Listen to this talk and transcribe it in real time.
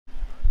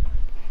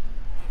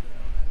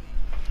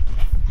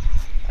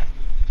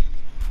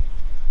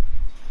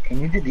Can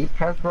you delete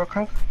press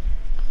broadcast?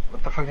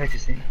 What the fuck did you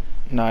say?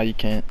 Nah, you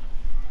can't.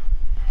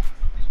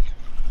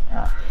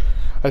 Ah.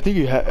 I think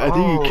you I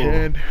think you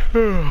can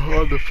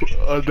on the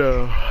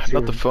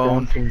not the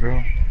phone. Bouncing,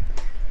 bro.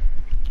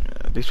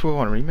 These people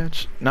want a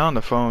rematch? Not on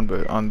the phone,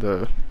 but on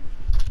the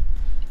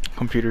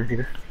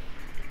computer.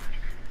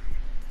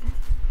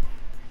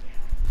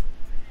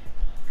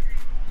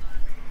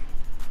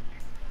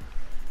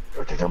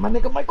 My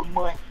nigga Michael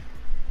Mike.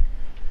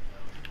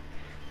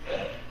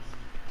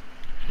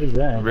 Who's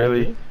that?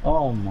 Really?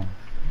 Oh my.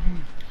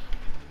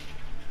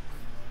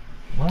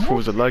 What?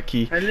 Was it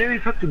lucky? I literally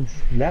fucking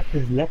Left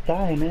his left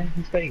eye, man.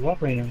 He's fighting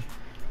up right now.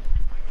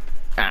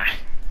 Ah.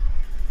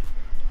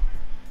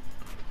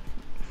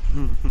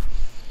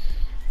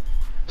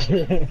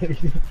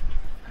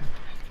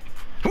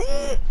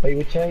 Wait,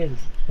 which eye is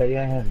that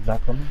eye has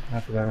that one? I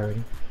forgot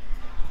already.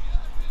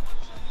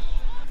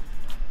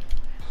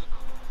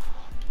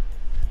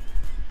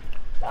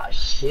 Ah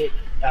shit.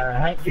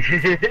 Alright.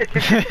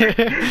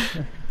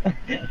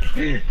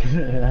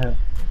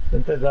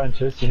 Sometimes I don't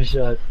trust your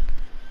shot.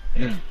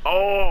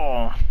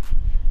 Oh.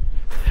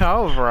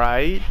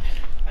 Alright.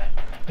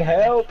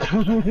 Help!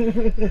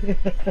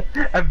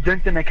 I've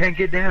dunked and I can't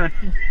get down.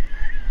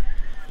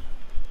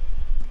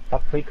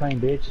 Stop fake crying,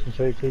 bitch, and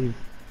show your titties.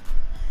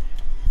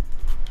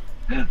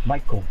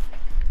 Michael.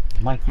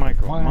 Mike. I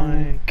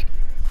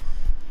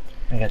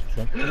got this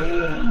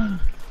one.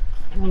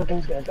 One of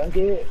those guys, dunk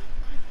it.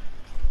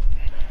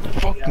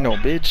 Fuck no,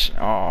 bitch.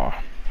 Oh.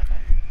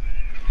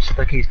 It's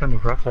like he's from the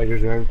Rough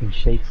Riders where everything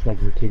shakes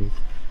like your titties.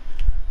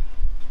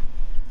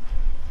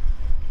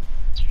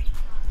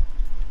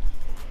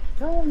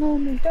 Don't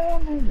move me.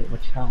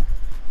 Watch out.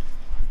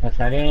 That's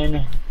not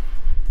in.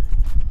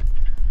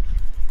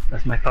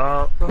 That's my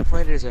fault. Rough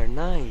Riders are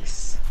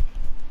nice.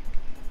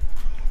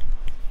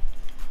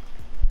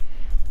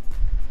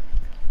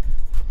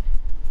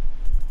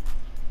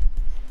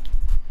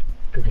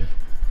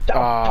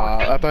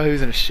 I thought he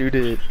was gonna shoot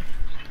it.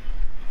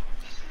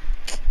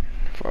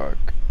 Fuck.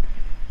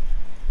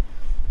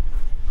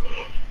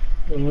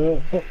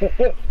 Why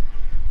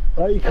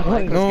are you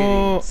calling?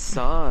 No.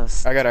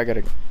 Sauce. I got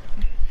it.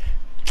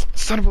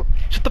 Son of a.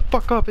 Shut the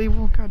fuck up,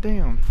 Abel.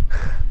 Goddamn.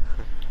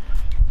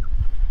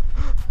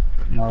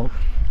 No.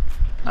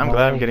 I'm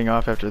glad I'm getting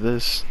off after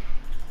this.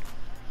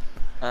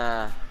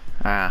 Ah.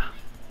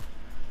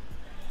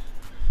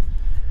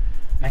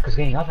 Michael's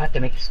getting off. I have to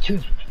make this two.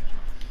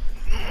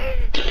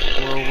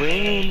 We'll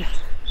win.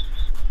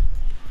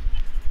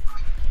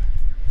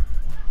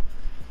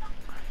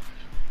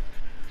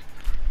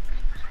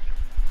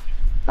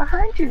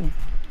 Behind you.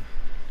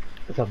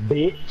 It's a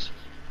bitch.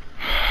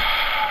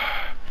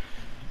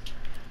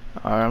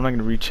 I'm not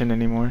gonna reach in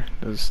anymore.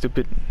 That was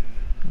stupid.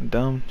 I'm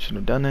dumb. Shouldn't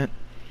have done it.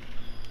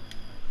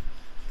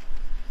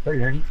 We're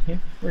learning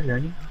here. We're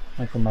learning.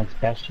 Michael Mike's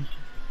Bastion.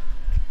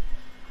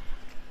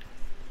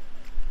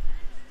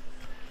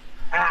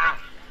 Ah!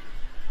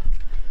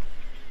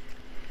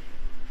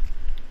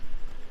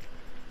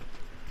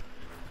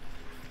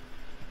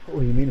 Oh,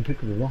 you made him pick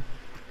up the wall.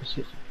 Oh,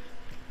 shit.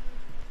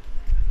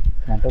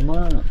 Clamp him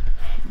up.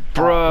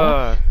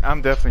 Bruh.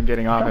 I'm definitely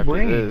getting off after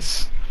wait.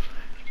 this.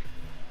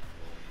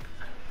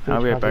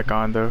 I'll get back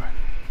on though.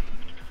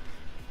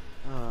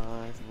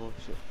 Oh, that's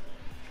bullshit.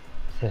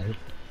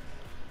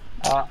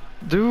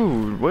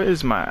 Dude, what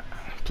is my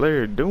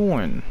player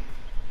doing?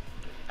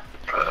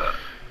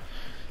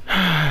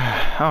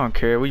 I don't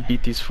care. We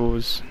beat these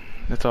fools.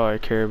 That's all I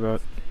care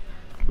about.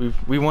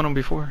 We won them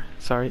before.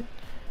 Sorry.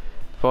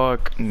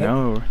 Fuck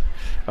no.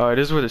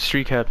 This is where the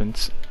streak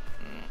happens.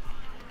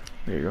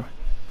 There you go.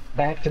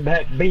 Back to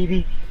back,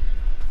 baby.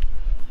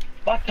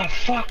 What the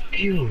fuck,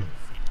 you?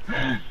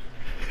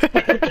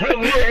 Get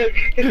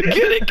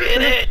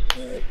it!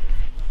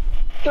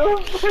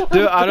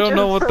 Dude, I don't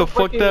know what the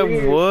fuck that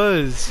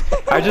was.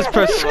 I just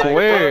pressed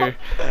square.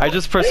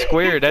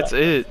 That's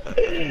it.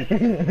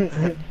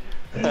 It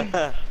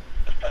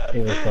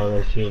was all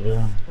that shit,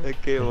 bro.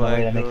 Okay, There's no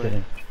way that makes it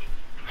in.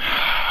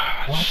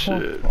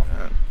 Shit.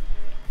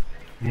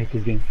 Heck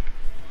is game.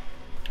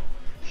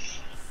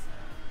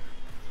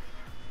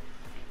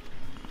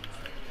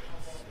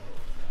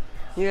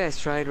 You guys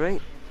tried,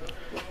 right?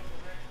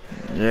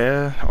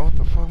 Yeah. Oh, what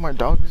the fuck? My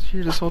dog was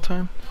here this whole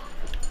time.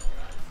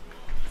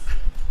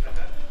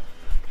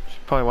 She's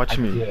probably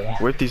watching me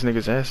whip these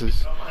niggas'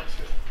 asses.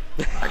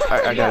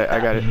 I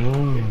got it.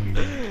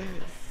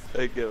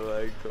 Okay,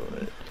 Michael.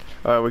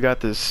 Alright, we got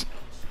this.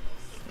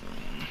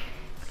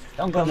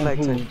 Don't come back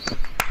to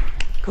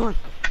Come on.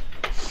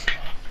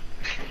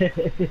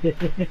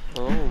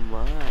 Oh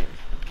my.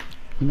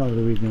 You know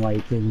the reason why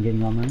you isn't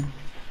getting online?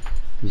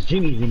 Because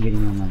Jimmy's been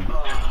getting online.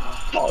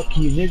 Fuck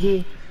you,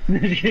 nigga.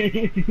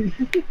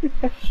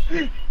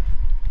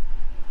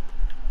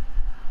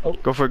 Oh.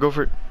 Go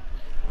for it.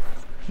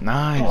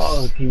 Nice.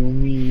 Fuck you,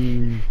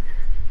 me.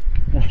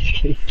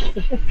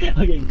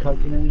 I'm getting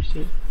cocky and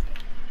shit.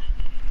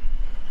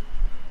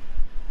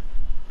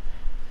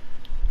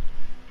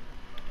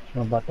 You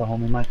know about the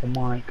homie Michael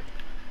Mike?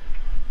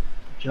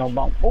 You know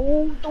about?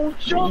 Oh, don't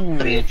jump,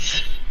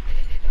 bitch.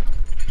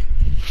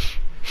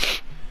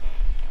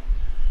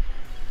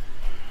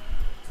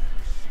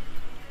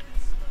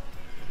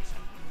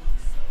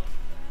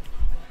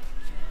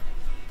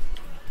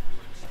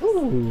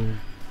 Ooh.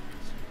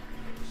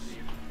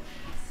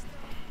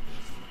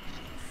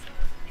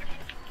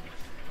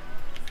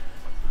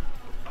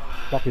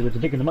 Copy with the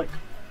dick in the mic.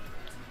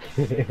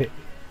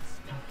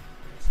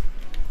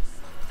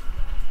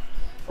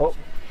 Oh.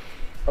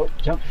 Oh,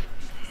 jump.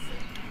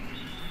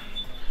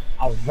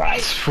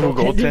 Alright. Full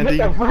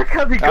goaltending. What the fuck?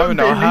 How'd he I don't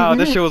know goaltending? how.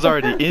 This shit was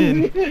already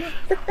in.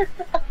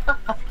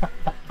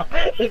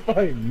 It's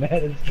probably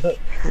mad as fuck.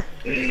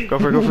 Go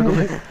for it, go for it, go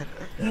for it.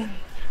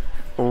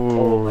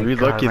 Oh, my we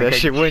God, lucky like that I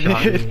shit went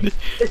shot in. him.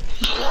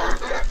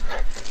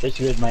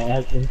 Especially with my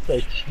ass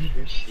inside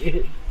cheater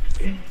shit.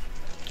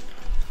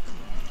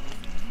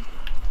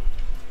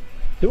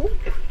 Dude.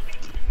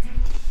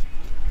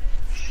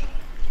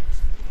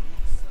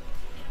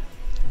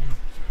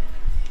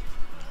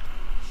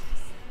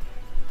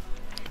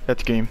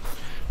 That's game.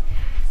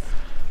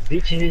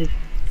 Bitches.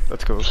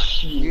 Let's go.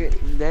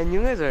 Then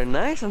you guys are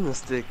nice on the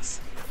sticks.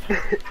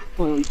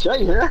 Well, we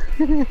try, huh?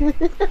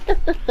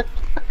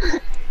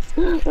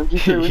 I'm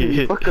just saying when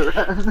you fuck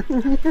around.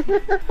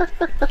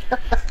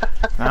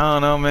 I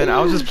don't know, man.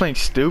 I was just playing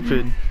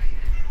stupid.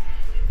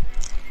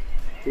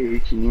 Hey,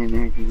 reaching in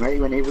there. Right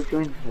when they were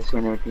joined, that's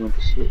when everything went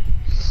to shit.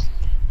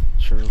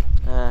 True.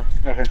 I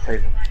can say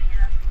that.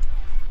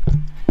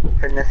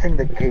 Finessing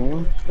the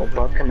game,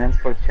 about commands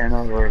for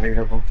channel were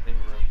available.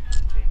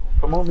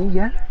 Promote me,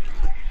 yeah?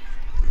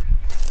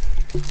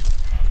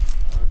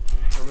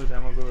 I'm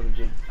gonna go to the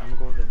gym. I'm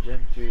gonna go to the gym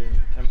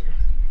in 10 minutes.